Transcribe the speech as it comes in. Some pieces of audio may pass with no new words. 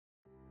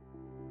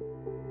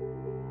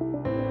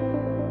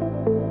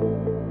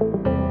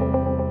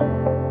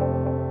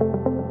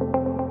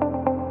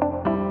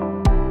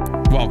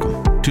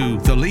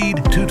Lead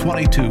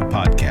 222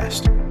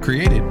 podcast,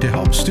 created to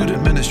help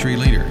student ministry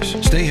leaders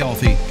stay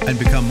healthy and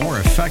become more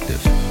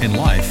effective in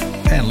life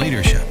and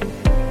leadership.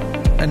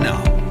 And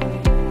now,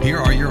 here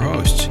are your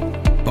hosts,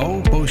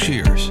 Bo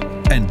Shears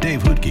and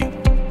Dave Hootke.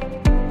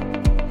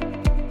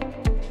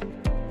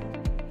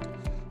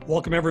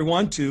 Welcome,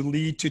 everyone, to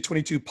Lead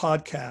 222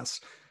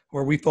 podcast,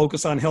 where we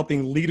focus on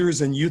helping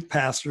leaders and youth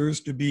pastors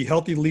to be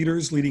healthy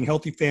leaders, leading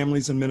healthy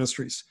families and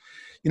ministries.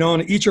 You know,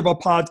 in each of our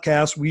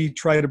podcasts, we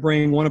try to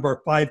bring one of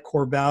our 5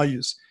 core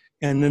values.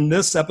 And in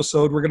this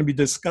episode, we're going to be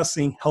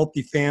discussing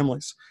healthy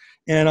families.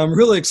 And I'm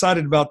really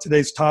excited about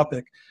today's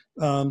topic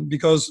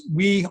because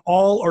we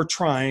all are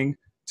trying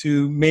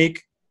to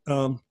make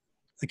a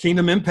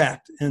kingdom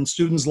impact in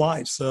students'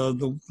 lives,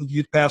 the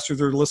youth pastors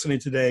that are listening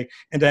today,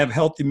 and to have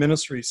healthy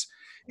ministries.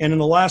 And in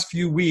the last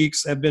few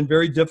weeks have been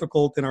very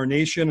difficult in our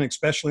nation,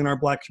 especially in our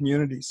Black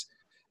communities.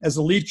 As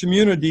a lead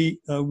community,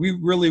 we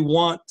really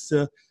want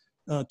to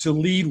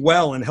lead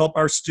well and help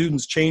our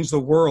students change the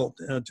world,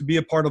 to be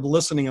a part of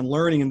listening and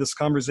learning in this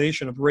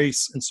conversation of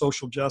race and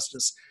social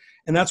justice.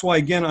 And that's why,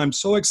 again, I'm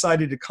so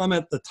excited to come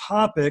at the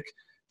topic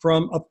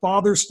from a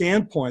father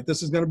standpoint.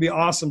 This is going to be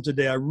awesome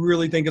today. I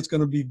really think it's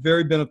going to be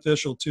very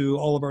beneficial to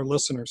all of our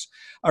listeners.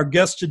 Our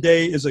guest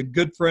today is a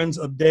good friend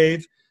of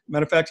Dave.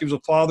 Matter of fact, he was a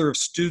father of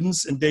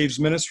students in Dave's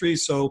ministry.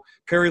 So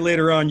Perry,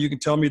 later on, you can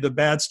tell me the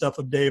bad stuff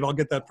of Dave. I'll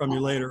get that from you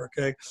later,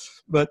 okay?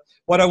 But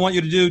what I want you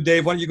to do,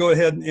 Dave, why don't you go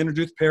ahead and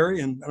introduce Perry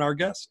and our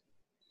guest?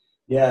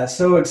 Yeah,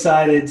 so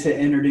excited to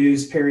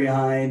introduce Perry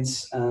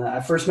Hines.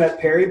 I first met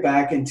Perry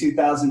back in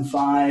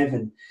 2005,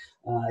 and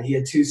he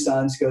had 2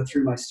 sons go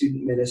through my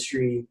student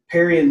ministry.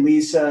 Perry and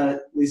Lisa,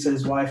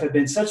 his wife, have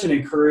been such an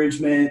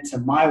encouragement to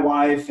my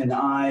wife and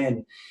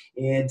I,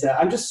 and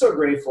I'm just so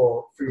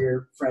grateful for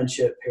your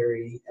friendship,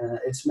 Perry.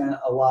 It's meant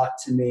a lot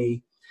to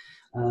me.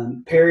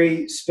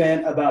 Perry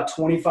spent about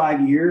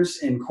 25 years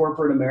in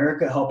corporate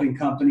America helping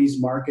companies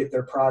market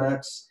their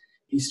products.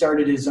 He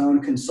started his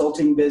own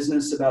consulting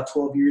business about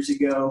 12 years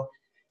ago.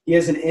 He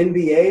has an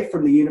MBA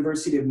from the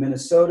University of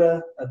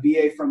Minnesota, a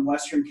BA from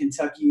Western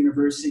Kentucky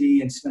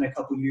University, and spent a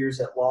couple years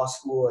at law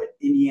school at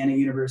Indiana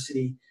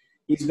University.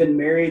 He's been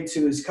married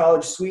to his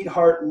college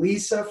sweetheart,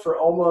 Lisa, for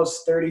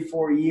almost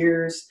 34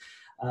 years.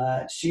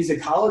 She's a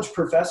college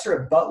professor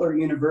at Butler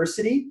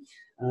University.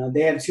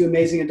 They have 2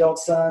 amazing adult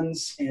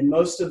sons. And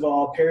most of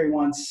all, Perry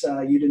wants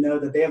you to know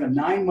that they have a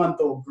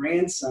 9-month-old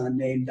grandson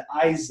named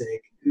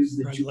Isaac, who's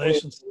the joy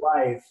of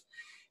life.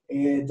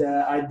 And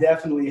I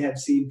definitely have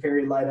seen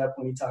Perry light up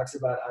when he talks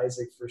about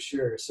Isaac for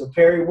sure. So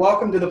Perry,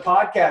 welcome to the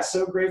podcast.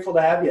 So grateful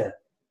to have you.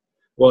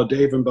 Well,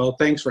 Dave and Bo,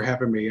 thanks for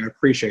having me. I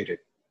appreciate it.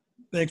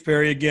 Thanks,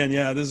 Perry. Again,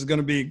 yeah, this is going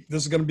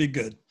to be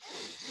good.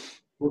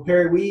 Well,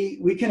 Perry,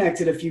 we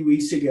connected a few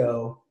weeks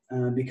ago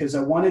because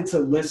I wanted to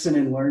listen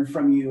and learn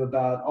from you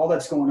about all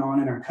that's going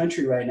on in our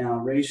country right now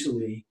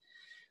racially.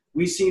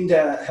 We seem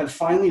to have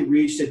finally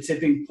reached a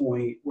tipping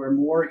point where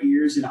more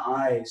ears and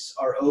eyes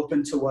are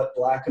open to what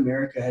Black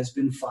America has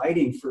been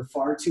fighting for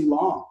far too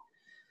long.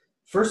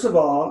 First of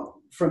all,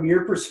 from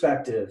your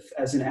perspective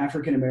as an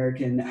African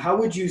American, how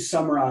would you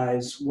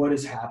summarize what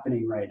is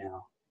happening right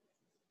now?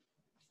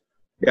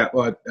 Yeah,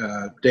 well,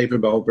 Dave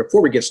and Bo,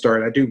 before we get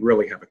started, I do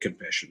really have a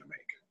confession to make.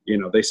 You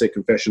know, they say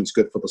confession is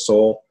good for the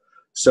soul.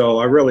 So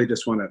I really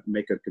just want to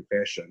make a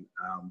confession.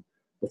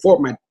 Before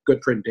my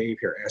good friend Dave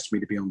here asked me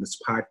to be on this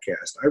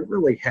podcast, I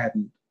really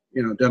hadn't,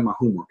 done my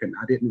homework, and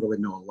I didn't really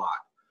know a lot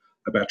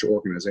about your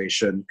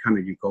organization, kind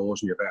of your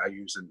goals and your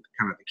values, and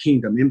kind of the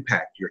kingdom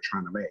impact you're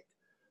trying to make.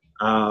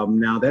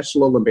 Now, that's a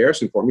little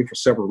embarrassing for me for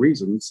several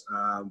reasons,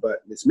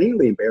 but it's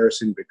mainly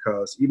embarrassing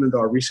because even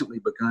though I recently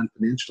begun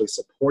financially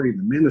supporting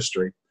the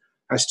ministry,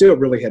 I still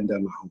really hadn't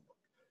done my homework.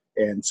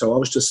 And so I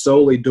was just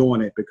solely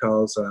doing it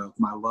because of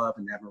my love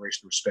and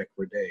admiration and respect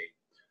for Dave.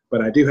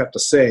 But I do have to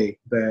say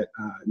that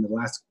in the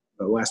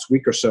last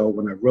week or so,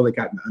 when I've really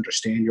gotten to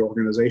understand your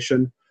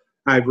organization,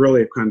 I've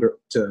really come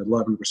to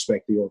love and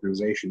respect the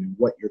organization and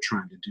what you're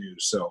trying to do.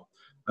 So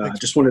I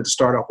just wanted to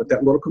start off with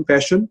that little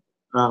confession.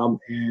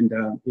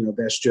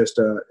 That's just,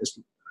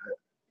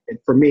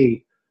 for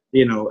me,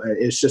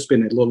 it's just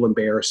been a little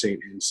embarrassing.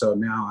 And so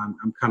now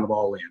I'm kind of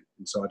all in.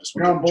 And so I just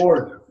want You're on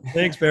board.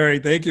 Thanks, Barry.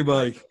 Thank you,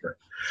 buddy.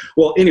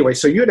 Well, anyway,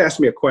 so you had asked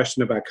me a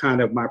question about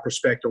kind of my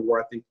perspective where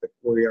I think that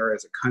we are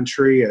as a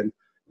country. And,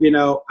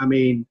 I'm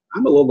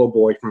a little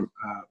boy from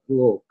a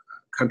little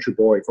country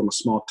boy from a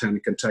small town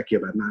in Kentucky,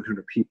 about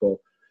 900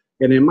 people.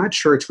 And in my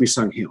church, we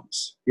sung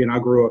hymns. I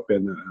grew up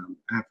in the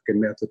African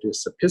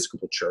Methodist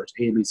Episcopal Church,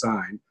 AME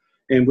Zion.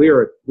 And we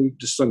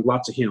just sung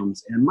lots of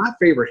hymns. And my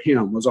favorite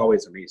hymn was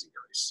always Amazing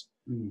Grace.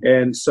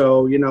 And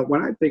so,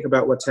 when I think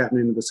about what's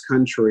happening in this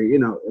country,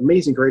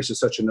 Amazing Grace is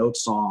such an old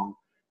song.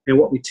 And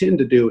what we tend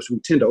to do is we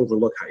tend to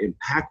overlook how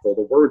impactful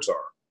the words are.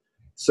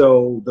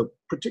 So the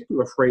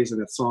particular phrase in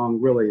that song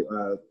really,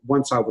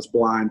 once I was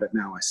blind, but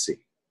now I see.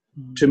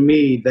 To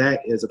me,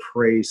 that is a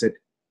phrase that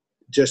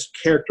just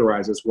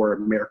characterizes where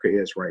America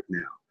is right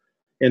now.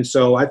 And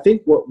so I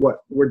think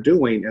what we're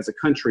doing as a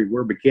country,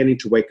 we're beginning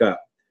to wake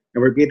up,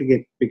 and we're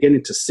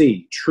beginning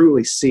to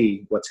truly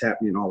see what's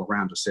happening all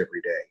around us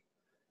every day.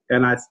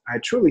 And I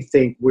truly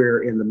think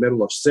we're in the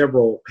middle of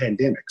several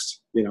pandemics.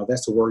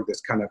 That's a word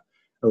that's kind of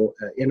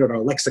entered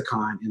our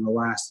lexicon in the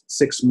last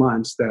 6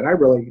 months that I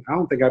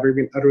don't think I've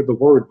even uttered the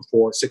word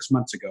before 6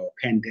 months ago,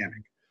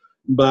 pandemic.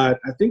 But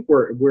I think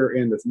we're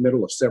in the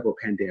middle of several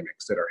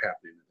pandemics that are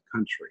happening in the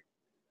country.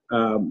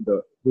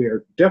 We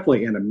are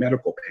definitely in a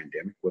medical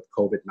pandemic with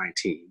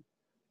COVID-19.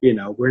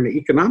 We're in an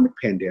economic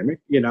pandemic,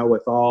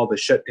 with all the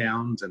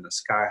shutdowns and the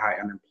sky high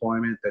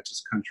unemployment that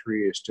this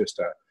country is just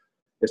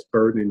it's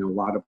burdening a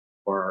lot of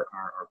our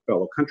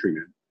fellow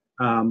countrymen.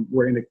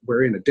 We're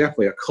in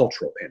definitely a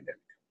cultural pandemic,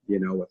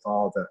 with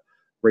all the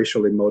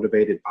racially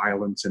motivated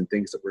violence and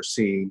things that we're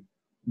seeing.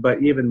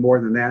 But even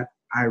more than that,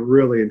 I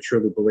really and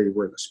truly believe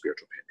we're in a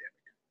spiritual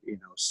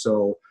pandemic,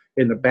 So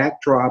in the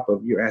backdrop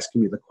of you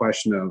asking me the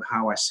question of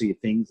how I see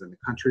things in the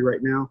country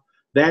right now,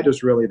 that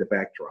is really the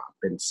backdrop.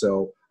 And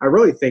so I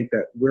really think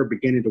that we're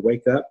beginning to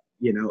wake up,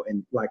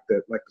 and like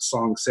the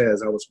song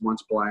says, I was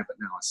once blind, but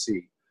now I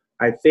see.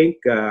 I think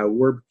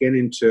we're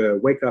beginning to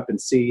wake up and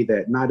see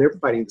that not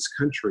everybody in this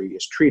country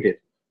is treated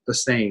the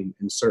same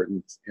in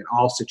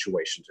all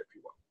situations, if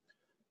you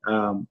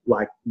will,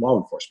 like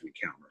law enforcement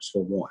encounters,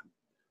 for one.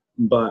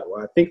 But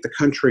I think the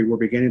country, we're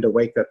beginning to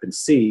wake up and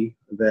see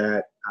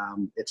that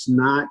it's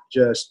not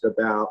just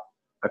about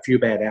a few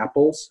bad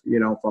apples,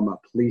 from a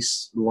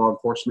police law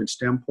enforcement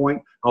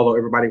standpoint, although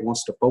everybody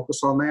wants to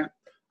focus on that.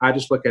 I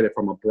just look at it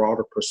from a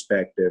broader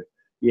perspective,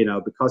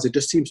 because it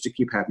just seems to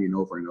keep happening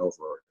over and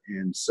over.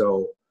 And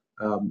so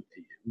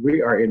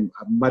we are in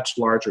a much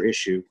larger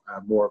issue,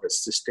 more of a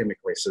systemic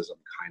racism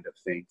kind of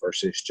thing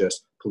versus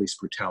just police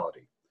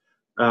brutality.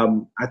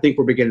 I think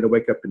we're beginning to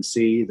wake up and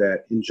see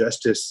that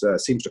injustice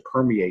seems to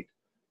permeate,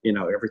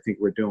 everything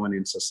we're doing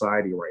in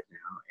society right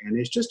now. And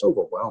it's just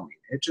overwhelming.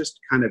 It just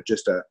kind of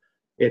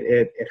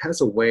it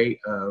has a way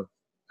of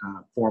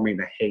forming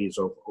a haze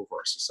over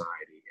our society.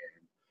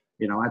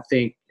 And, I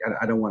think,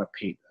 I don't want to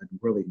paint a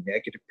really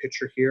negative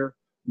picture here,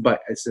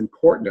 but it's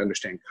important to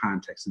understand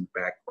context and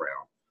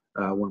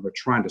background when we're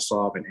trying to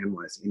solve and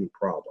analyze any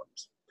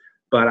problems.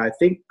 But I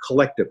think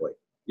collectively,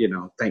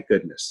 thank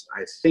goodness,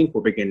 I think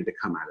we're beginning to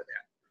come out of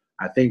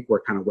that. I think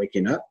we're kind of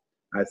waking up.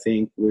 I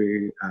think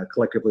we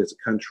collectively as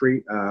a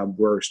country,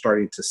 we're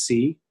starting to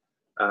see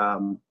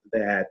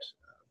that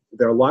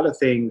there are a lot of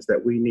things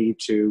that we need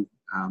to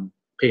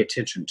pay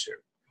attention to.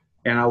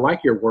 And I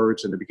like your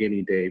words in the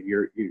beginning, Dave.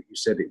 You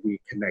said that we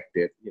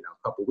connected, a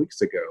couple of weeks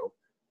ago,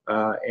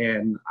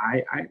 and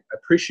I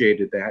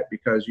appreciated that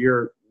because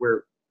you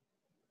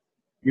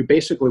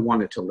basically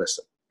wanted to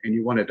listen and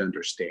you wanted to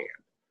understand.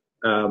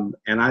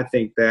 And I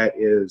think that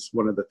is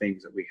one of the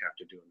things that we have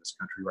to do in this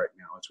country right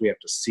now is we have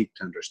to seek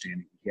to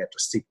understand. We have to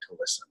seek to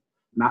listen,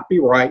 not be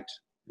right,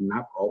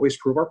 not always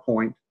prove our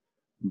point,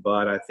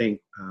 but I think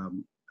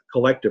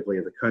collectively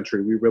as a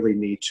country, we really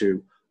need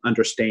to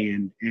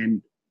understand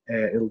and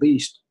at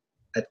least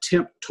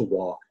attempt to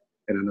walk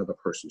in another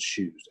person's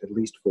shoes, at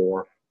least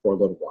for a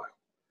little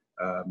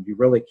while. You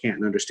really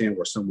can't understand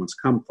where someone's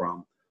come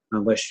from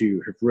unless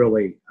you have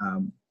really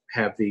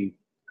have the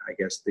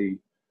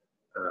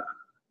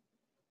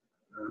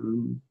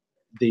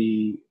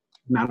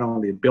not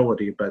only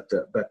ability but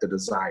the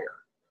desire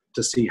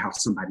to see how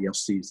somebody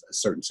else sees a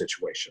certain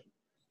situation,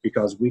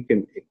 because we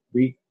can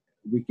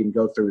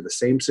go through the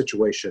same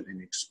situation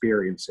and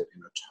experience it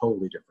in a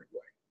totally different way.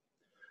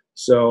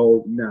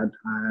 So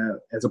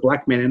as a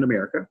Black man in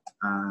America,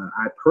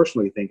 I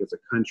personally think as a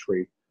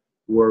country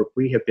where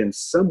we have been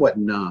somewhat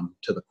numb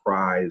to the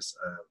cries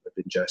of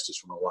injustice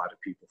from a lot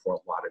of people for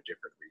a lot of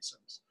different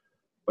reasons.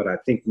 But I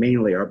think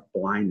mainly our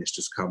blindness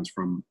just comes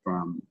from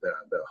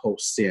the whole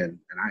sin,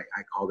 and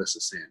I call this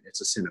a sin.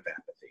 It's a sin of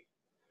apathy.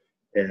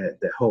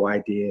 The whole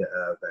idea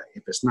of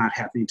if it's not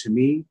happening to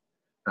me,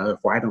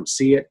 if I don't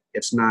see it,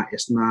 it's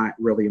not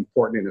really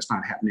important, and it's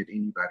not happening to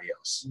anybody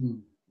else.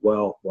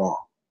 Well,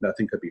 wrong.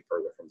 Nothing could be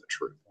further from the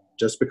truth.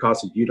 Just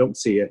because you don't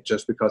see it,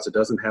 just because it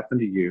doesn't happen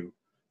to you,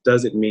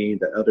 doesn't mean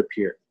that other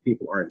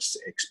people aren't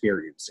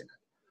experiencing it.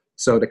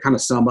 So to kind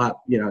of sum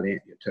up,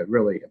 to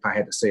really, if I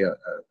had to say a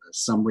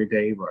summary,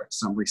 Dave, or a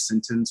summary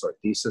sentence or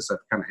thesis of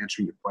kind of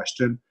answering your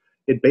question,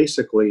 it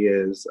basically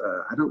is,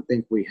 I don't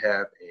think we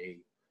have a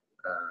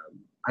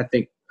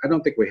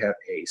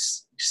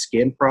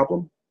skin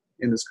problem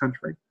in this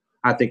country.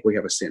 I think we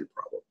have a sin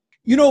problem.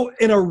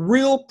 In a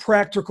real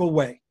practical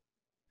way,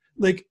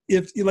 like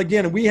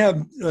again, we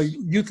have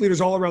youth leaders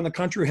all around the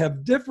country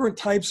have different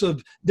types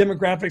of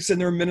demographics in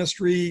their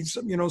ministries.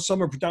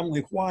 Some are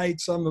predominantly white,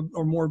 some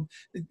are more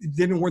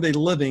depending where they're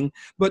living.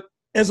 But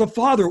as a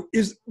father,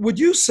 would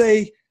you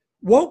say,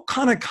 what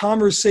kind of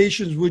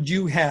conversations would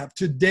you have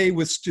today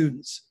with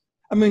students?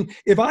 I mean,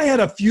 if I had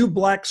a few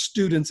Black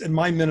students in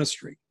my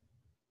ministry,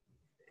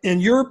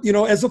 and you're,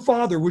 as a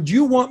father, would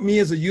you want me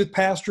as a youth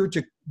pastor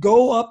to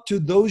go up to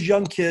those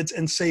young kids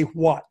and say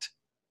what?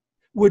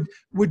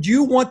 Would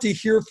you want to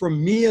hear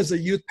from me as a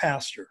youth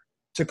pastor,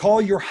 to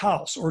call your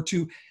house or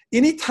to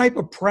any type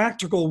of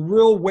practical,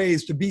 real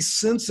ways to be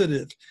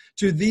sensitive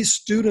to these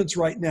students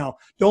right now.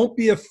 Don't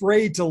be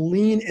afraid to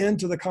lean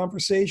into the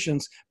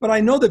conversations. But I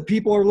know that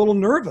people are a little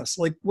nervous.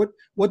 Like, what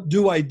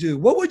do I do?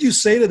 What would you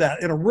say to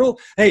that in a real,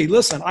 hey,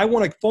 listen, I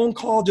want a phone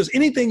call, just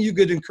anything you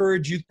could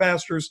encourage youth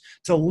pastors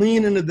to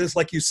lean into this.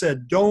 Like you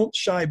said, don't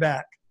shy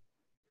back.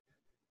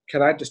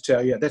 Can I just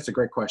tell you, that's a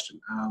great question.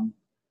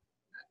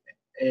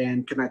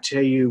 And can I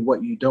tell you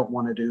what you don't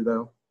want to do,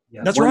 though?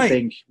 Yeah. That's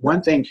Here's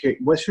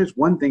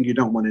one thing you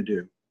don't want to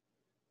do.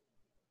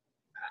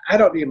 I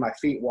don't need my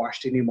feet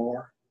washed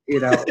anymore.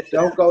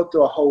 Don't go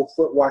through a whole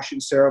foot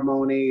washing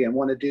ceremony and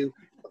want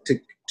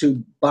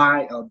to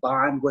buy a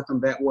bond with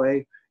them that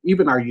way.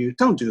 Even our youth,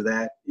 don't do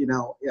that.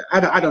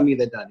 I don't need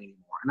that done anymore.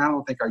 And I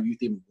don't think our youth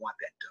even want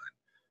that done.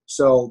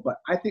 So, but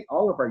I think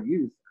all of our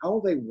youth,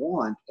 all they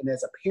want, and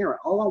as a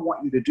parent, all I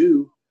want you to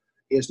do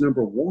is,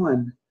 number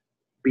one,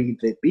 be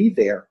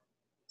there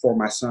for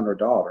my son or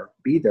daughter,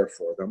 be there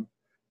for them,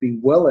 be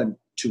willing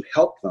to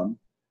help them,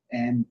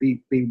 and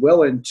be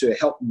willing to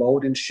help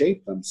mold and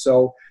shape them.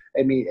 So,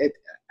 I mean,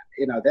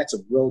 that's a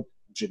real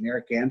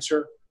generic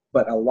answer,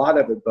 but a lot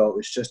of it, Bo,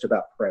 is just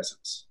about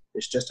presence.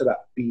 It's just about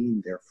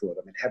being there for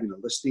them and having a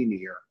listening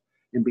ear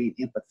and being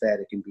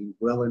empathetic and being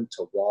willing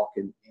to walk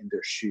in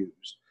their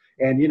shoes.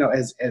 And,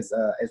 as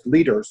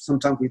leaders,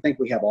 sometimes we think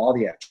we have all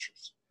the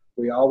answers.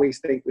 We always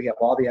think we have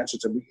all the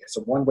answers, and it's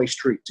a one-way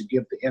street to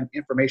give the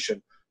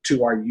information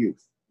to our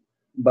youth.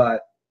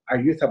 But our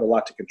youth have a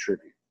lot to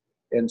contribute.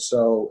 And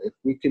so if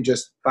we can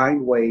just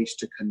find ways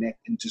to connect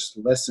and just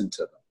listen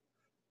to them,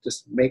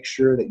 just make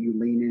sure that you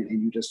lean in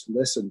and you just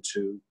listen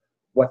to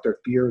what their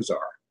fears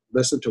are,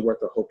 listen to what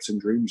their hopes and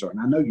dreams are.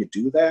 And I know you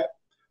do that,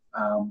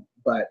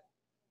 but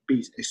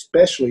be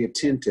especially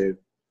attentive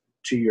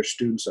to your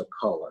students of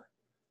color,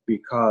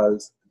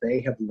 because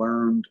they have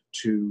learned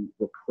to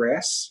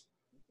repress.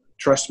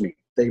 Trust me,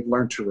 they've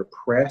learned to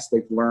repress.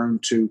 They've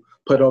learned to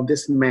put on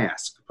this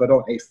mask, put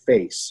on a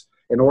face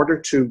in order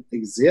to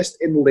exist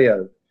and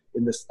live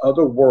in this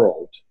other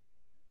world.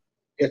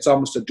 It's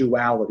almost a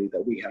duality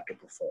that we have to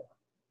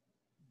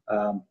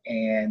perform.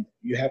 And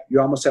you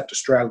almost have to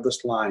straddle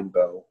this line,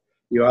 Bo.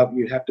 You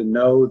have to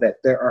know that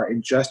there are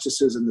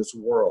injustices in this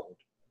world,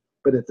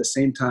 but at the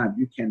same time,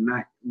 you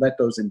cannot let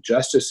those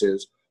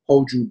injustices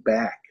hold you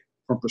back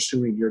from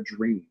pursuing your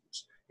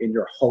dreams and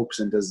your hopes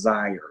and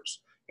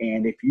desires.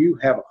 And if you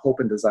have a hope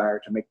and desire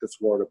to make this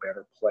world a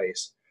better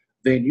place,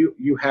 then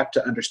you have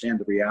to understand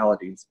the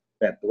realities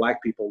that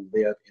Black people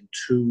live in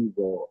two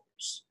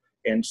worlds.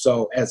 And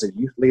so as a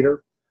youth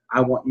leader,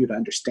 I want you to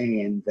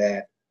understand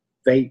that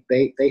they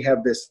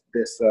have this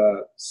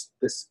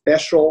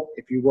special,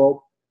 if you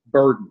will,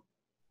 burden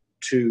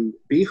to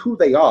be who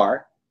they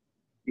are,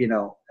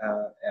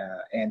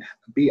 and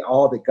be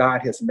all that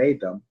God has made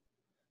them,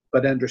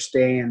 but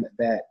understand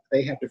that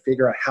they have to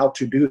figure out how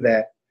to do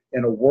that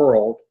in a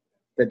world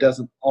that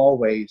doesn't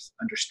always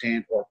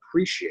understand or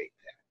appreciate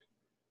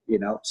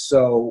that,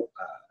 So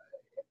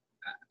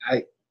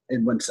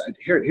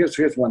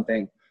here's one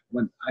thing.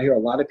 When I hear a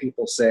lot of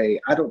people say,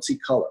 I don't see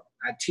color.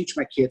 I teach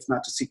my kids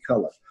not to see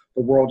color.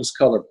 The world is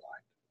colorblind.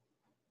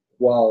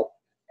 Well,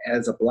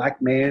 as a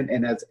Black man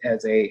and as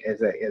a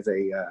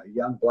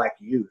young Black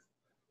youth,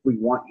 we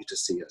want you to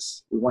see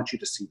us. We want you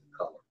to see the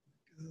color.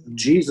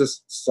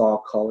 Jesus saw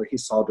color. He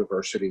saw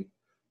diversity.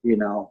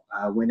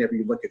 Whenever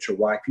you look at your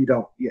wife,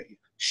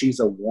 she's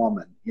a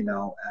woman.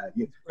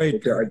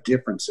 There are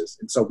differences,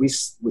 and so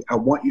I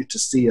want you to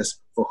see us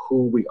for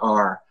who we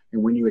are.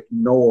 And when you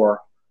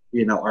ignore,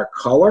 our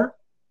color,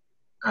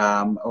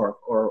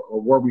 or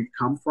where we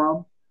come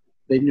from,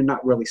 then you're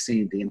not really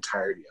seeing the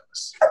entirety of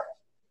us.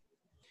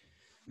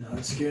 No,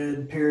 that's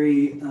good,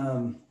 Perry.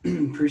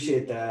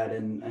 Appreciate that,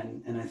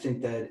 and I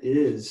think that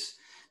is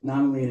not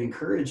only an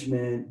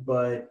encouragement,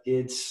 but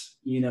it's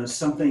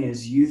something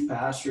as youth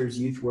pastors,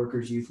 youth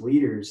workers, youth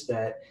leaders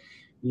that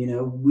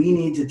we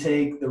need to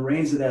take the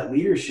reins of that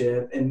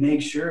leadership and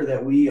make sure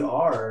that we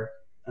are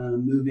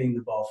moving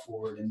the ball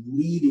forward and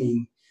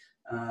leading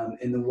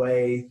in the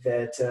way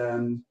that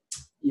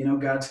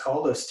God's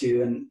called us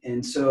to.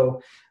 And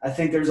so I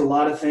think there's a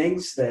lot of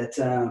things that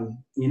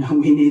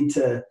we need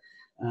to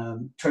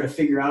try to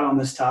figure out on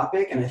this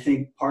topic. And I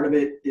think part of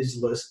it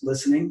is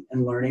listening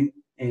and learning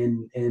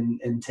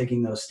and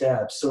taking those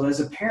steps. So as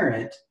a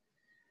parent,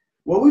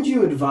 what would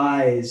you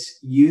advise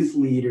youth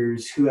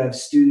leaders who have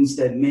students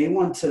that may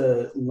want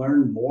to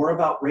learn more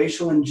about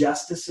racial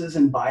injustices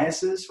and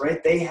biases,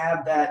 right? They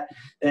have that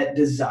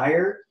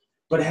desire,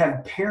 but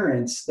have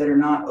parents that are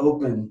not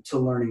open to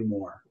learning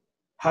more.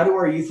 How do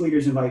our youth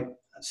leaders invite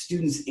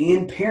students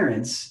and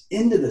parents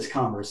into this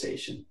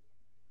conversation?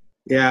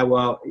 Yeah,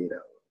 well,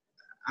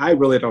 I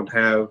really don't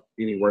have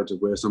any words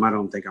of wisdom. I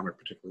don't think I'm a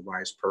particularly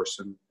wise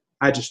person.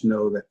 I just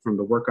know that from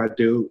the work I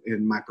do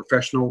in my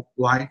professional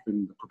life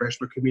and the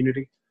professional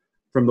community,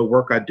 from the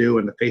work I do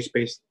in the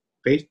faith-based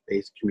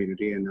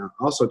community, and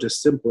also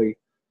just simply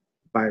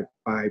by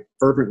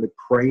fervently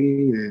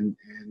praying and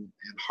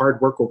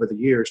hard work over the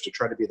years to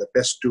try to be the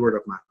best steward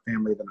of my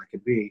family that I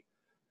could be,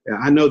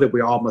 I know that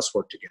we all must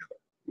work together.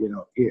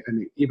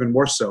 and even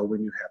more so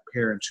when you have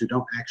parents who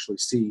don't actually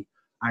see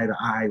eye to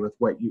eye with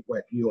what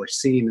you are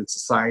seeing in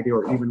society,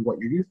 or even what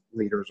your youth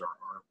leaders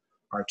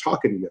are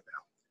talking to you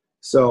about.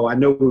 So I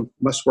know we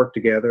must work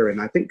together,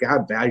 and I think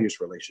God values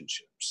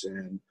relationships,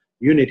 and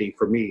unity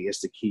for me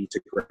is the key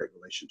to great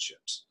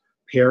relationships.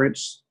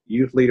 Parents,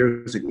 youth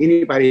leaders, and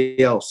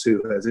anybody else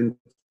who has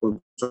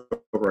influence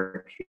over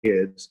our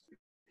kids'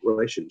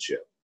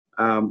 relationship.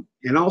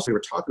 And also, we're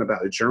talking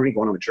about going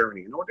on a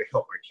journey. In order to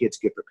help our kids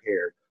get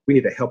prepared, we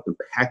need to help them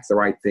pack the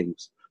right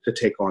things to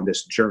take on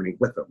this journey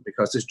with them,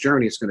 because this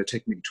journey is going to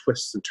take many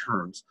twists and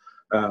turns.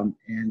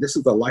 And this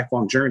is a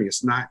lifelong journey.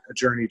 It's not a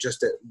journey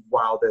just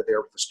while they're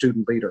there with the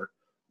student leader,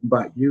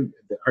 but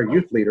our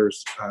youth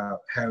leaders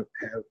have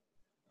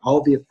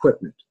all the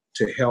equipment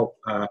to help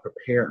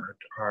prepare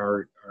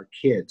our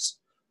kids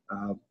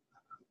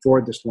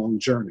for this long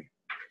journey.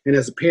 And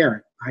as a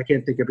parent, I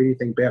can't think of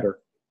anything better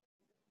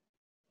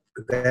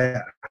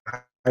that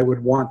I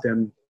would want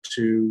them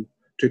to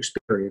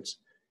experience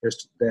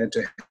than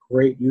to have a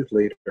great youth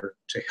leader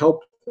to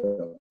help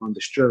them on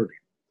this journey.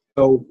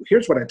 So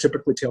here's what I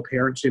typically tell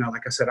parents.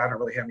 Like I said, I don't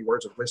really have any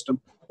words of wisdom,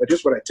 but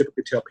here's what I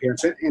typically tell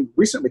parents, and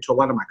recently to a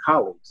lot of my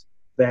colleagues,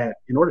 that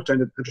in order to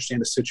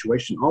understand the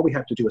situation, all we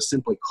have to do is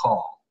simply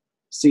call,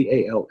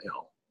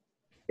 C-A-L-L.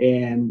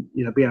 And,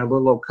 being a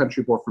little old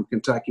country boy from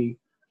Kentucky,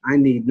 I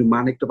need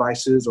mnemonic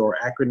devices or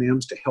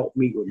acronyms to help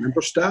me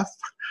remember stuff.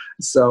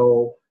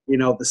 So,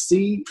 the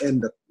C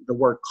and the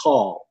word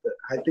call,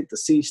 I think the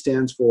C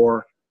stands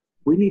for,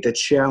 we need to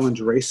challenge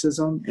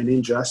racism and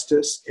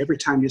injustice every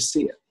time you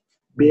see it,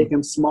 big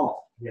and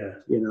small. Yeah.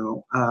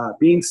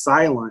 Being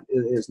silent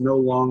is no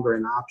longer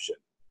an option.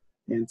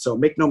 And so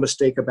make no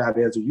mistake about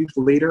it, as a youth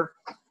leader,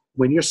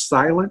 when you're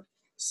silent,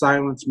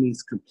 silence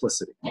means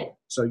complicity.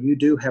 So you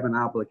do have an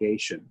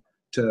obligation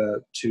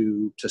to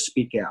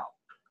speak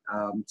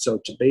out. So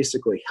to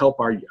basically help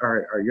our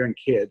young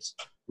kids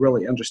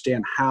really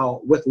understand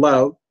how, with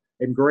love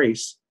and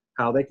grace,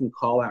 how they can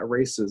call out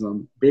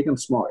racism, big and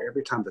small,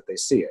 every time that they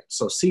see it.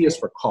 So C is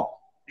for call.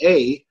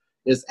 A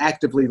is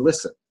actively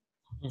listen.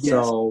 Yes.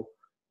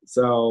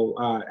 So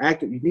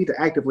you need to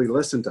actively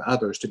listen to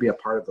others to be a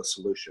part of the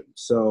solution.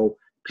 So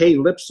pay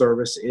lip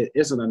service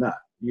isn't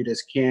enough. You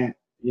just can't,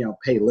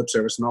 pay lip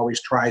service and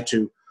always try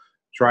to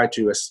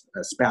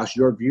espouse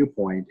your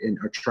viewpoint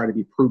or try to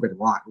be proven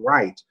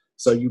right.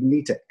 So you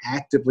need to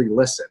actively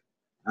listen.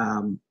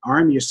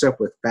 Arm yourself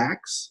with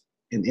facts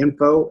and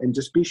info, and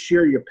just be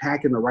sure you're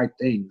packing the right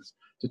things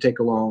to take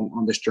along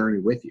on this journey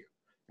with you.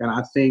 And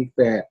I think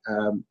that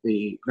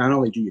not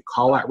only do you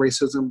call out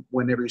racism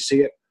whenever you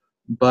see it,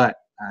 but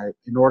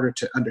in order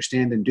to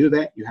understand and do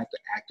that, you have to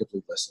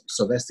actively listen.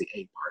 So that's the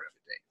A part of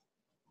it.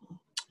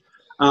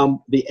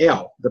 The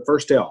L, the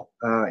first L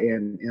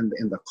in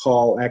the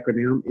call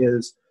acronym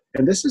is,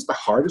 and this is the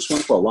hardest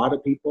one for a lot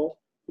of people.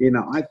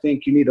 I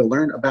think you need to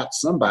learn about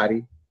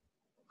somebody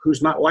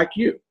who's not like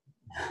you.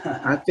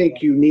 I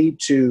think you need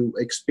to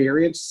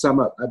experience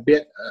a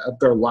bit of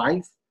their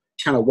life,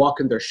 kind of walk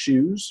in their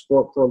shoes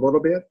for a little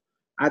bit.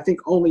 I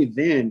think only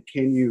then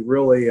can you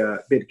really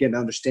begin to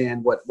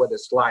understand what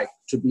it's like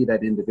to be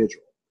that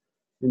individual.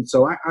 And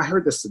so I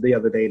heard this the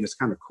other day, and it's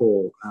kind of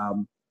cool,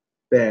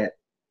 that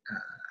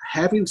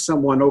having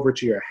someone over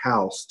to your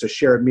house to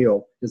share a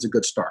meal is a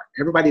good start.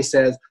 Everybody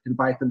says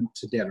invite them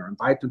to dinner,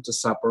 invite them to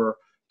supper,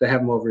 to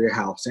have them over your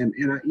house. And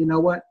you know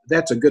what?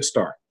 That's a good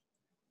start.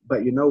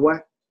 But you know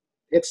what?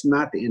 It's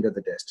not the end of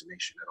the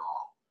destination at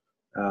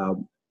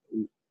all.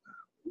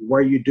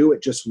 Where you do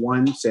it just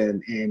once,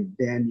 and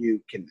then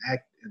you can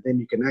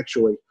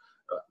actually,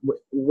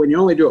 when you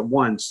only do it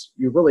once,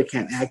 you really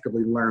can't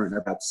actively learn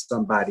about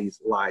somebody's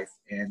life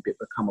and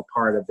become a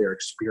part of their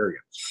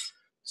experience.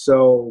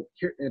 So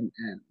here, and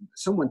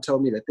someone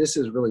told me that this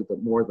is really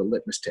more the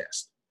litmus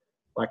test.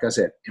 Like I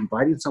said,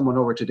 inviting someone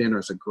over to dinner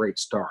is a great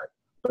start,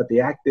 but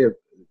the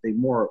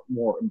more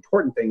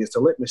important thing is the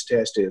litmus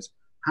test is,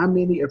 how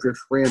many of your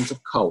friends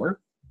of color,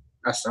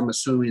 I'm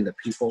assuming that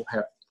people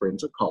have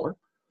friends of color,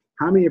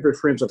 how many of your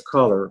friends of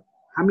color,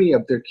 how many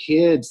of their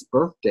kids'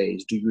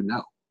 birthdays do you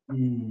know?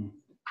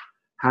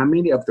 How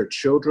many of their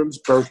children's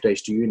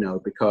birthdays do you know?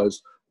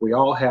 Because we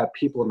all have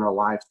people in our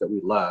lives that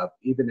we love,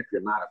 even if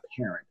you're not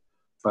a parent,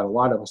 but a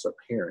lot of us are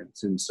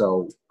parents. And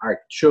so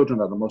our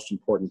children are the most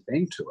important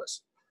thing to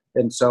us.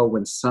 And so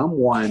when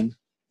someone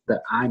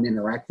that I'm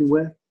interacting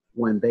with,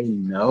 when they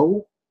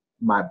know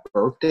my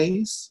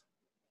birthdays,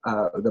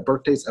 the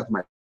birthdays of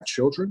my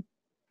children,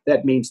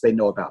 that means they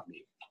know about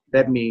me.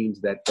 That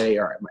means that they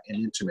are an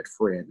intimate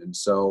friend. And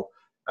so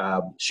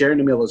sharing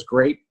the meal is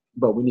great,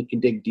 but we need to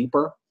dig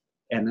deeper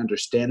and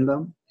understand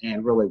them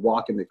and really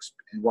walk in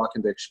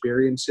the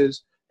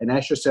experiences and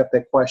ask yourself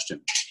that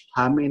question: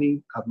 how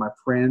many of my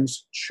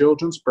friends'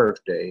 children's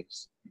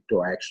birthdays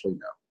do I actually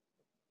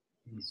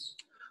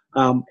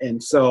know?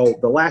 And so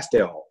the last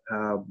L,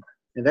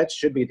 and that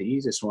should be the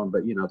easiest one,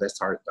 but that's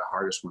the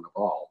hardest one of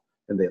all.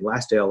 And the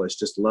last L is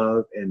just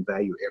love and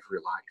value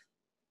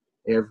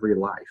every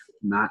life,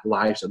 not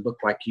lives that look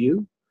like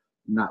you,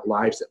 not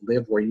lives that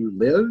live where you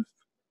live,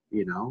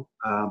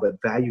 but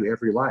value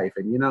every life.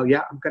 And,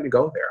 yeah, I'm going to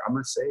go there. I'm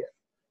going to say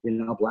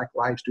it. Black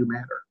lives do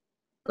matter,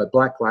 but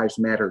Black lives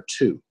matter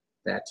too.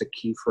 That's a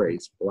key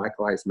phrase. Black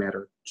lives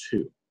matter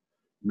too.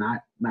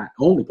 Not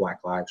only Black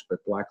lives,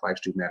 but Black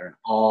lives do matter, and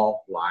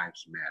all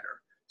lives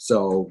matter.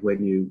 So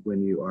when you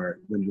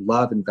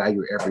love and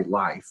value every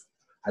life,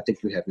 I think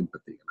you have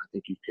empathy, and I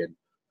think you can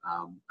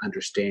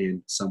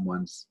understand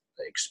someone's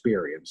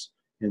experience.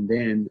 And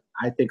then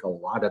I think a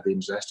lot of the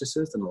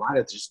injustices and a lot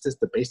of just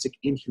the basic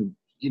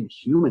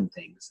inhuman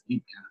things,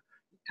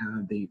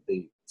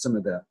 some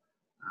of the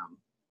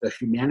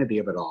humanity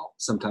of it all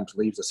sometimes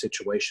leaves a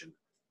situation.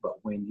 But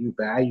when you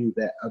value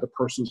that other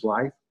person's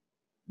life,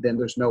 then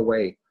there's no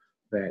way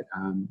that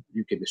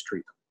you can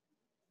mistreat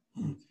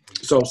them.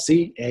 So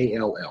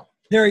CALL.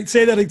 Harry,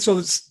 say that. So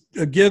it's,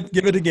 give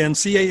it again.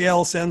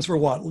 CAL stands for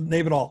what?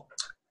 Name it all.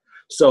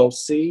 So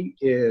C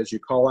is you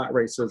call out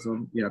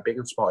racism, big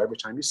and small, every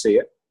time you see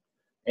it.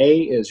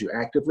 A is you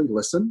actively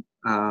listen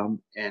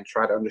and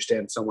try to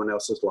understand someone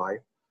else's life.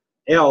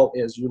 L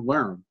is you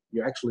learn.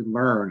 You actually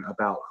learn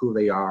about who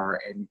they are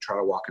and you try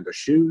to walk in their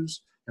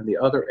shoes. And the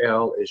other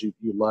L is you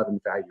love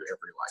and value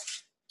every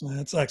life.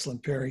 That's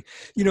excellent, Perry.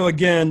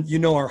 Again,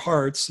 our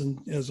hearts, and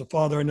as a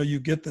father, I know you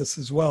get this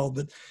as well,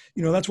 but,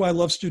 that's why I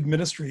love student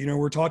ministry.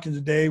 We're talking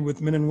today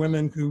with men and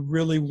women who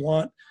really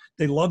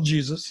they love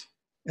Jesus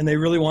and they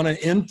really want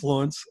to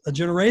influence a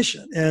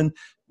generation. And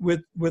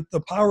with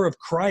the power of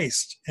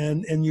Christ,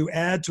 and you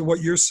add to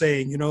what you're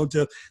saying,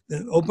 to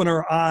open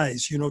our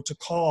eyes, to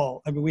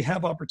call. I mean, we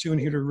have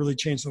opportunity here to really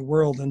change the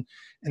world, and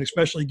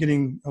especially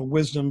getting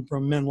wisdom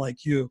from men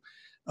like you.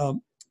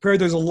 Perry,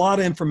 there's a lot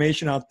of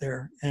information out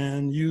there,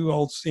 and you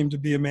all seem to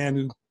be a man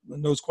who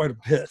knows quite a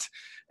bit.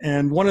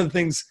 And one of the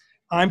things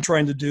I'm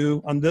trying to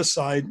do on this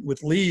side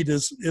with LEAD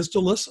is to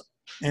listen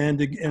and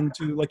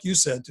to, like you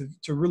said,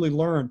 to really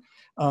learn.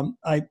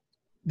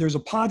 There's a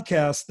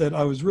podcast that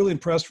I was really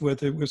impressed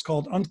with. It was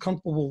called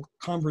Uncomfortable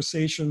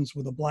Conversations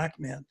with a Black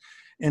Man,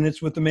 and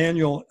it's with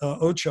Emmanuel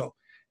Ocho,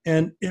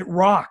 and it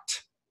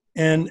rocked.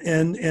 And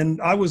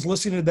I was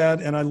listening to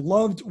that, and I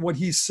loved what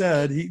he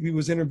said. He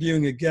was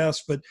interviewing a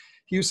guest, but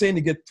he was saying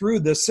to get through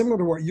this, similar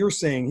to what you're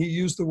saying, he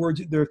used the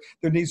word, there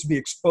needs to be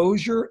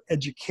exposure,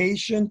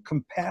 education,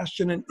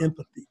 compassion, and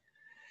empathy.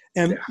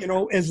 And,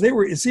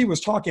 as he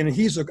was talking,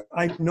 and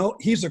I know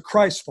he's a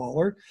Christ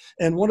follower.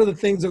 And one of the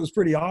things that was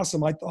pretty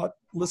awesome, I thought,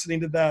 listening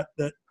to that,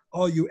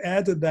 you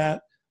add to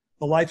that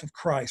the life of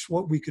Christ,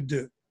 what we could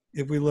do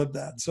if we lived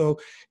that. So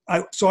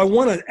I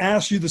want to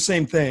ask you the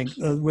same thing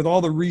with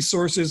all the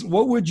resources.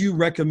 What would you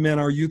recommend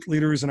our youth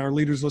leaders and our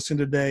leaders listening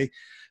today?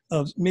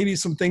 Maybe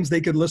some things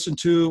they could listen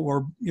to,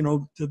 or,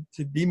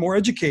 to be more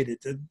educated,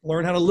 to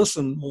learn how to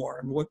listen more.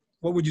 And what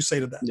would you say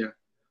to that? Yeah.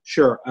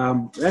 Sure.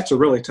 That's a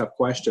really tough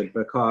question,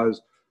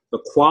 because the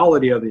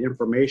quality of the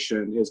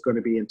information is going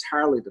to be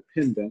entirely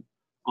dependent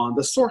on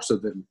the source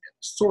of the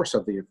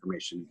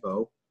information,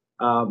 Bo.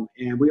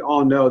 And we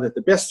all know that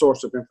the best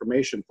source of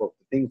information for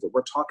the things that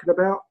we're talking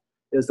about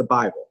is the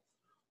Bible.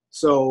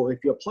 So if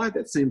you apply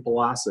that same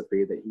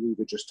philosophy that we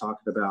were just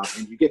talking about,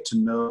 and you get to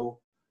know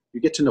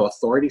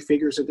authority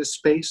figures in this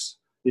space,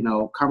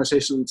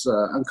 conversations,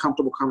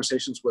 uncomfortable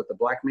conversations with the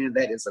Black man,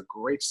 that is a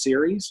great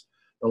series.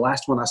 The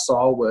last one I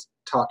saw was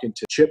talking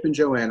to Chip and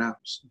Joanna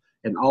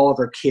and all of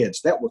their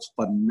kids. That was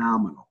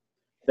phenomenal.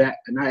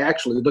 And I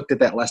actually looked at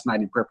that last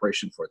night in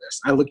preparation for this.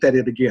 I looked at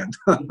it again,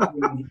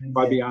 if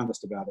I'll be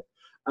honest about it,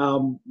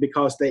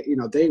 because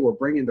they were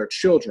bringing their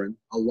children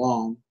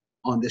along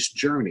on this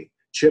journey.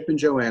 Chip and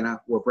Joanna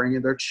were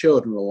bringing their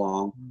children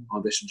along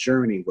on this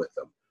journey with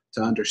them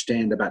to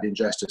understand about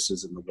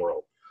injustices in the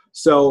world.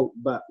 So,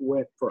 but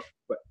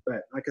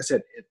like I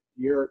said,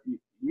 your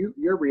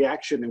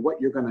reaction and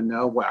what you're going to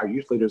know, what our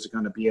youth leaders are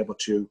going to be able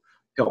to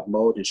help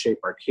mold and shape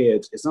our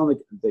kids,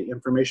 the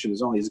information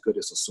is only as good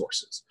as the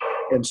sources.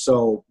 And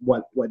so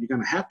what you're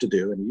going to have to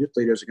do, and youth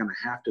leaders are going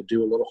to have to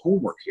do a little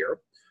homework here.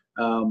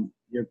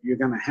 You're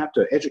going to have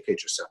to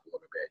educate yourself a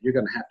little bit. You're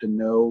going to have to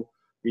know,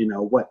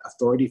 what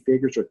authority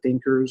figures or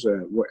thinkers,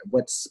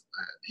 what's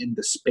in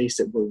the space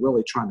that we're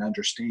really trying to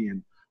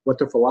understand, what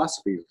their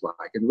philosophy is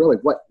like, and really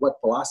what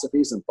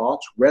philosophies and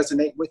thoughts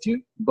resonate with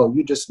you. Bo,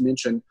 you just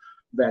mentioned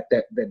that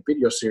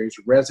video series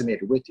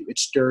resonated with you. It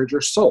stirred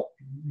your soul.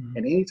 Mm-hmm.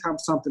 And anytime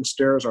something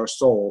stirs our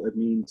soul, it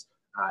means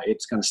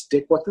it's going to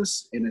stick with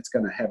us and it's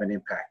going to have an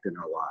impact in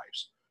our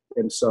lives.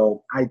 And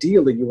so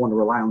ideally, you want to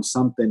rely on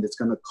something that's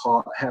going to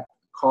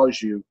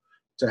cause you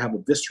to have a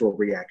visceral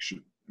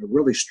reaction, a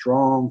really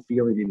strong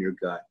feeling in your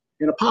gut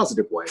in a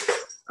positive way,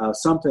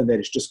 something that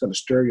is just going to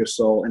stir your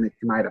soul and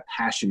ignite a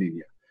passion in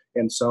you.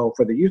 And so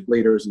for the youth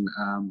leaders and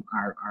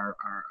our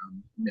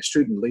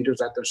student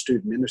leaders out there,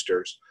 student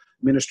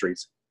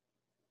ministries,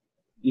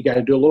 you got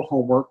to do a little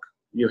homework.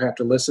 You have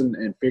to listen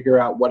and figure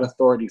out what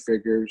authority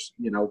figures,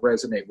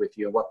 resonate with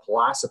you, what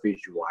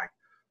philosophies you like.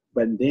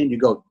 But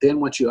then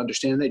once you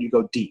understand that, you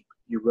go deep.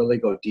 You really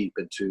go deep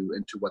into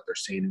what they're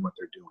saying and what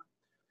they're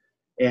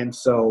doing. And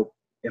so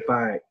if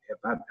I've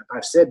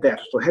said that,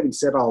 so having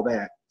said all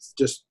that,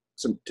 just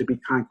to be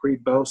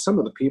concrete, Bo, some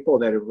of the people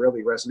that have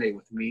really resonated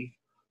with me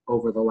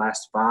over the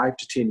last 5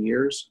 to 10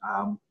 years.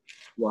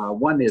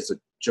 One is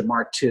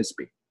Jemar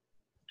Tisby.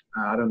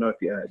 I don't know if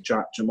you,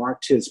 Jemar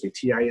Tisby,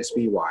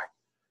 Tisby.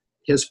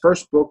 His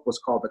first book was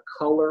called The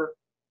Color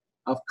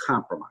of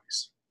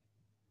Compromise.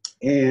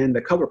 And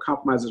The Color of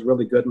Compromise is a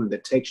really good one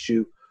that takes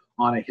you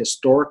on a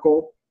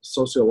historical,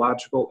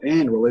 sociological,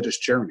 and religious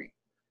journey.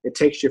 It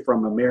takes you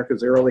from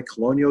America's early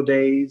colonial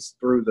days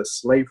through the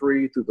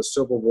slavery, through the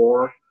Civil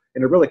War,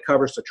 and it really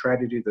covers the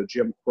tragedy of the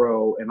Jim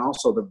Crow and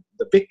also the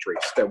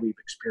victories that we've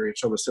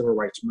experienced over the Civil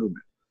Rights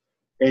Movement.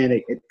 And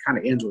it kind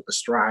of ends with the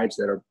strides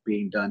that are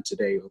being done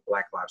today with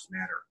Black Lives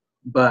Matter.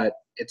 But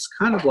it's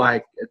kind of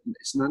like,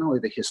 it's not only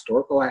the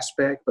historical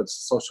aspect, but it's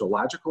the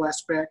sociological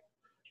aspect,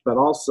 but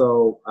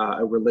also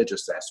a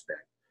religious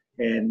aspect.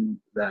 And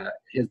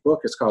his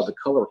book is called The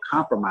Color of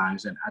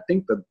Compromise. And I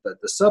think the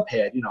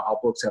subhead, all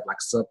books have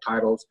like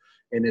subtitles,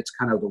 and it's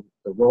kind of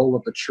the role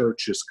of the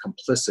church is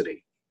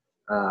complicity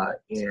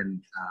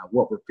in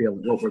what we're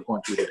feeling, what we're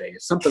going through today.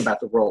 It's something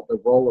about the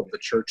role of the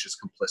church is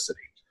complicity.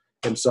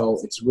 And so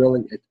it's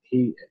really,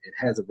 it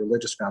has a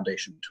religious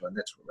foundation to it. And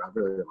that's I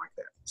really like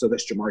that. So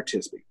that's Jemar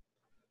Tisby.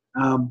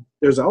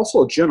 There's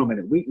also a gentleman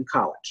at Wheaton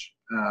College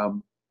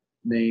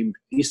named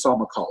Esau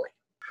McCaulley.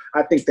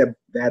 I think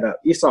that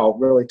Esau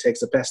really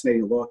takes a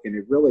fascinating look, and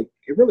it really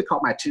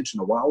caught my attention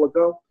a while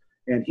ago.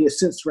 And he has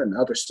since written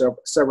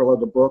several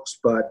other books,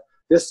 but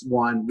this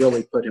one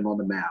really put him on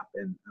the map.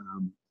 And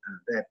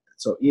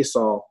so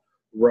Esau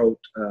wrote,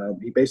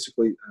 he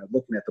basically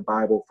looking at the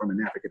Bible from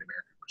an African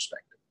American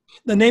perspective.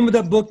 The name of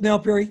that book now,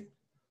 Perry?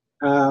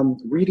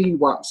 Reading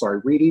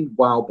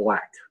While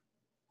Black.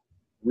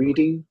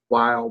 Reading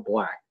While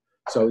Black.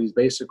 So he's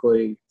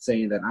basically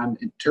saying that I'm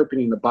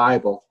interpreting the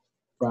Bible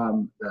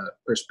from the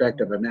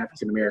perspective of an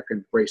African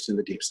American raised in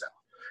the Deep South.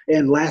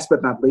 And last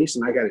but not least,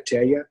 and I got to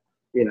tell you,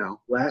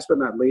 last but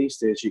not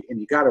least is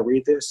you got to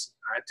read this.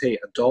 I tell you,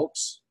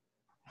 adults,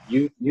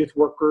 youth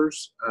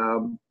workers,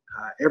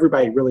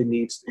 everybody really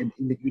needs, and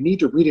you need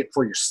to read it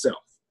for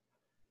yourself.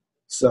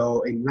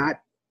 So, and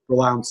not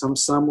rely on some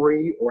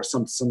summary or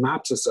some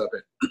synopsis of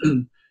it.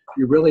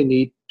 You really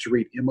need to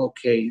read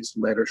MLK's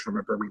Letters from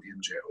a Birmingham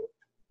Jail.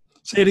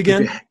 Say it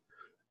again.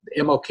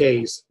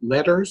 MLK's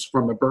Letters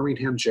from a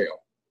Birmingham Jail.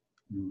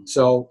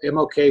 So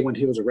MLK, when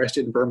he was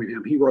arrested in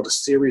Birmingham, he wrote a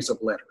series of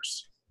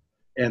letters.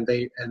 And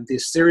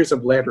this series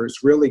of letters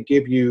really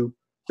give you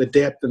the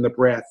depth and the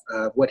breadth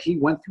of what he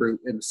went through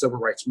in the Civil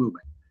Rights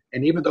Movement.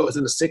 And even though it was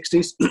in the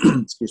 60s,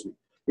 excuse me,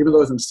 even though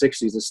it was in the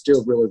 60s, it's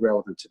still really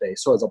relevant today.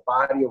 So as a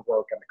body of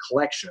work and a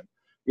collection,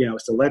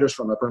 it's the Letters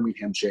from a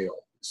Birmingham Jail.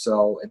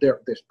 So they're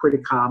pretty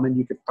common.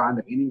 You can find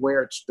them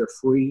anywhere. They're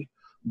free.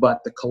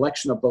 But the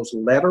collection of those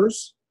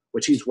letters,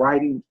 which he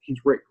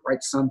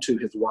writes some to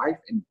his wife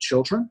and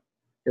children,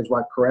 his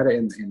wife Coretta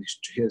and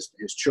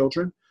his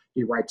children.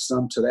 He writes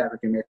some to the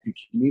African American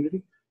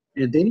community.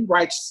 And then he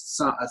writes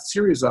a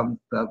series of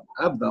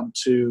them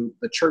to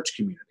the church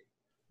community,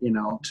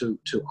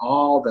 to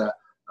all the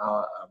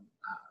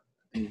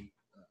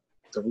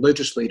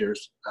religious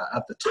leaders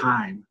of the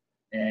time.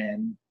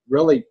 And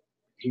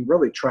he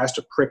really tries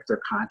to prick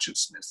their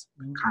conscience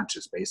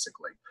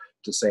basically,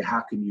 to say,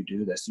 how can you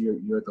do this?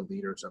 You're the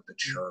leaders of the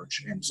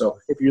church. And so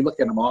if you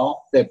look at them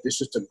all, it's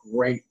just a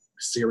great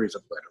series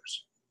of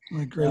letters.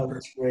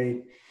 That's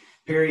great.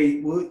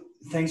 Perry,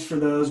 thanks for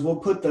those. We'll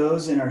put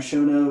those in our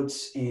show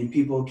notes, and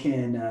people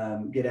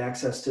can get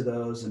access to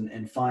those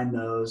and find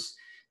those.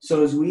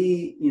 So as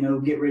we,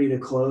 get ready to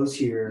close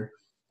here,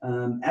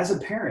 as a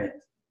parent,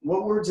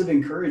 what words of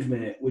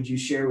encouragement would you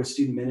share with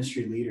student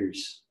ministry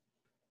leaders?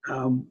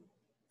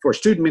 For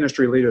student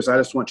ministry leaders, I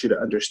just want you to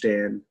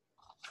understand,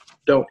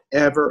 don't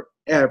ever,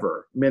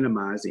 ever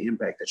minimize the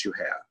impact that you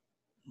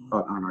have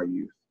on our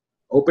youth.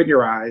 Open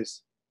your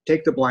eyes,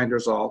 take the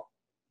blinders off,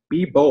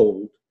 be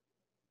bold,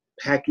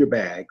 pack your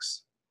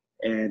bags,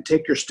 and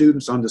take your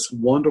students on this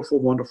wonderful,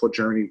 wonderful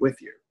journey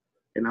with you.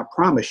 And I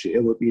promise you,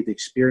 it will be the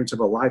experience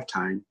of a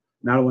lifetime,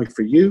 not only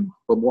for you,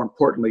 but more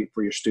importantly,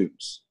 for your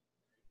students.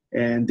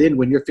 And then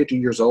when you're 50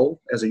 years old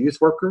as a youth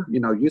worker,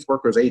 youth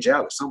workers age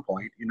out at some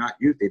point. You're not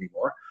youth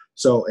anymore.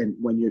 So, and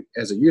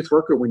as a youth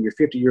worker, when you're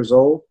 50 years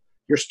old,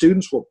 your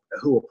students who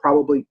will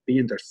probably be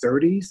in their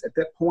 30s at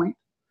that point,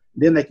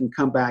 then they can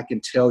come back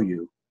and tell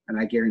you, and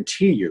I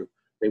guarantee you,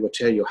 they will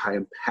tell you how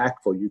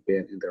impactful you've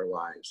been in their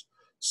lives.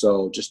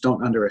 So just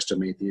don't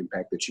underestimate the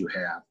impact that you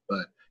have.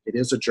 But it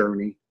is a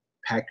journey.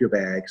 Pack your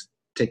bags,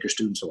 take your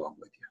students along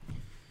with you.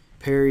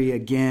 Perry,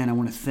 again, I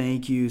want to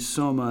thank you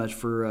so much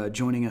for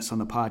joining us on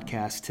the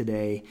podcast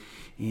today,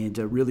 and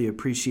really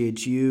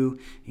appreciate you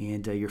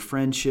and your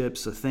friendship.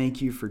 So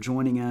thank you for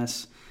joining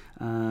us.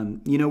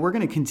 We're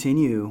going to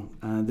continue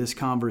this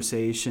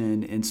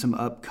conversation in some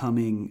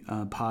upcoming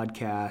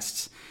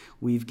podcasts.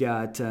 We've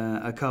got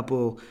a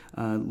couple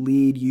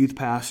lead youth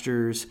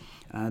pastors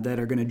that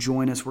are going to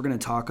join us. We're going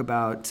to talk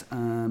about,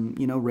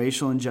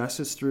 racial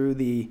injustice through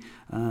the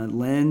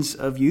lens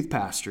of youth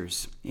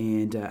pastors,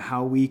 and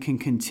how we can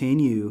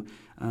continue,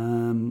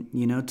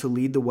 to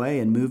lead the way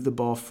and move the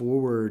ball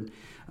forward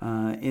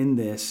in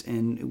this.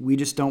 And we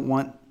just don't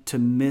want to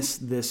miss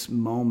this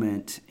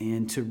moment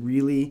and to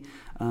really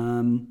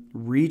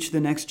reach the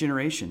next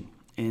generation.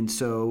 And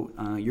so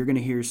you're going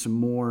to hear some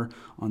more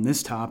on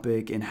this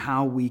topic and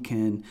how we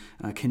can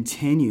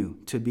continue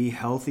to be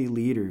healthy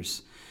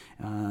leaders,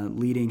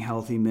 leading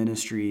healthy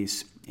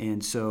ministries.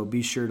 And so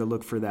be sure to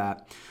look for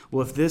that.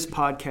 Well, if this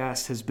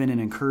podcast has been an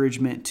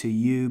encouragement to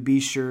you, be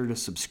sure to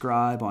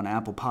subscribe on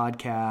Apple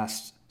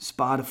Podcasts,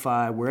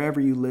 Spotify, wherever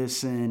you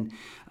listen.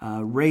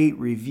 Rate,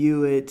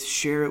 review it,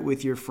 share it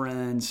with your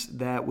friends.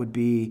 That would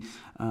be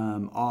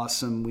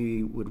awesome.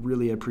 We would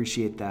really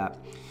appreciate that.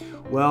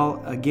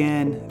 Well,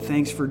 again,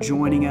 thanks for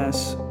joining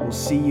us. We'll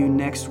see you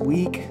next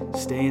week.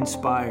 Stay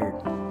inspired.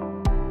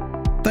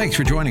 Thanks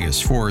for joining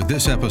us for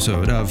this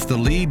episode of the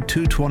Lead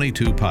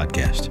 222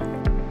 podcast.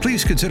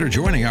 Please consider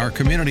joining our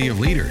community of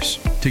leaders.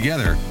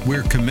 Together,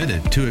 we're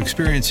committed to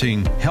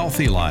experiencing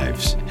healthy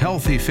lives,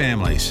 healthy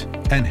families,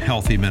 and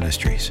healthy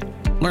ministries.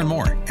 Learn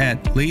more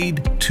at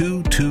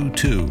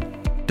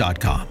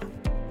lead222.com.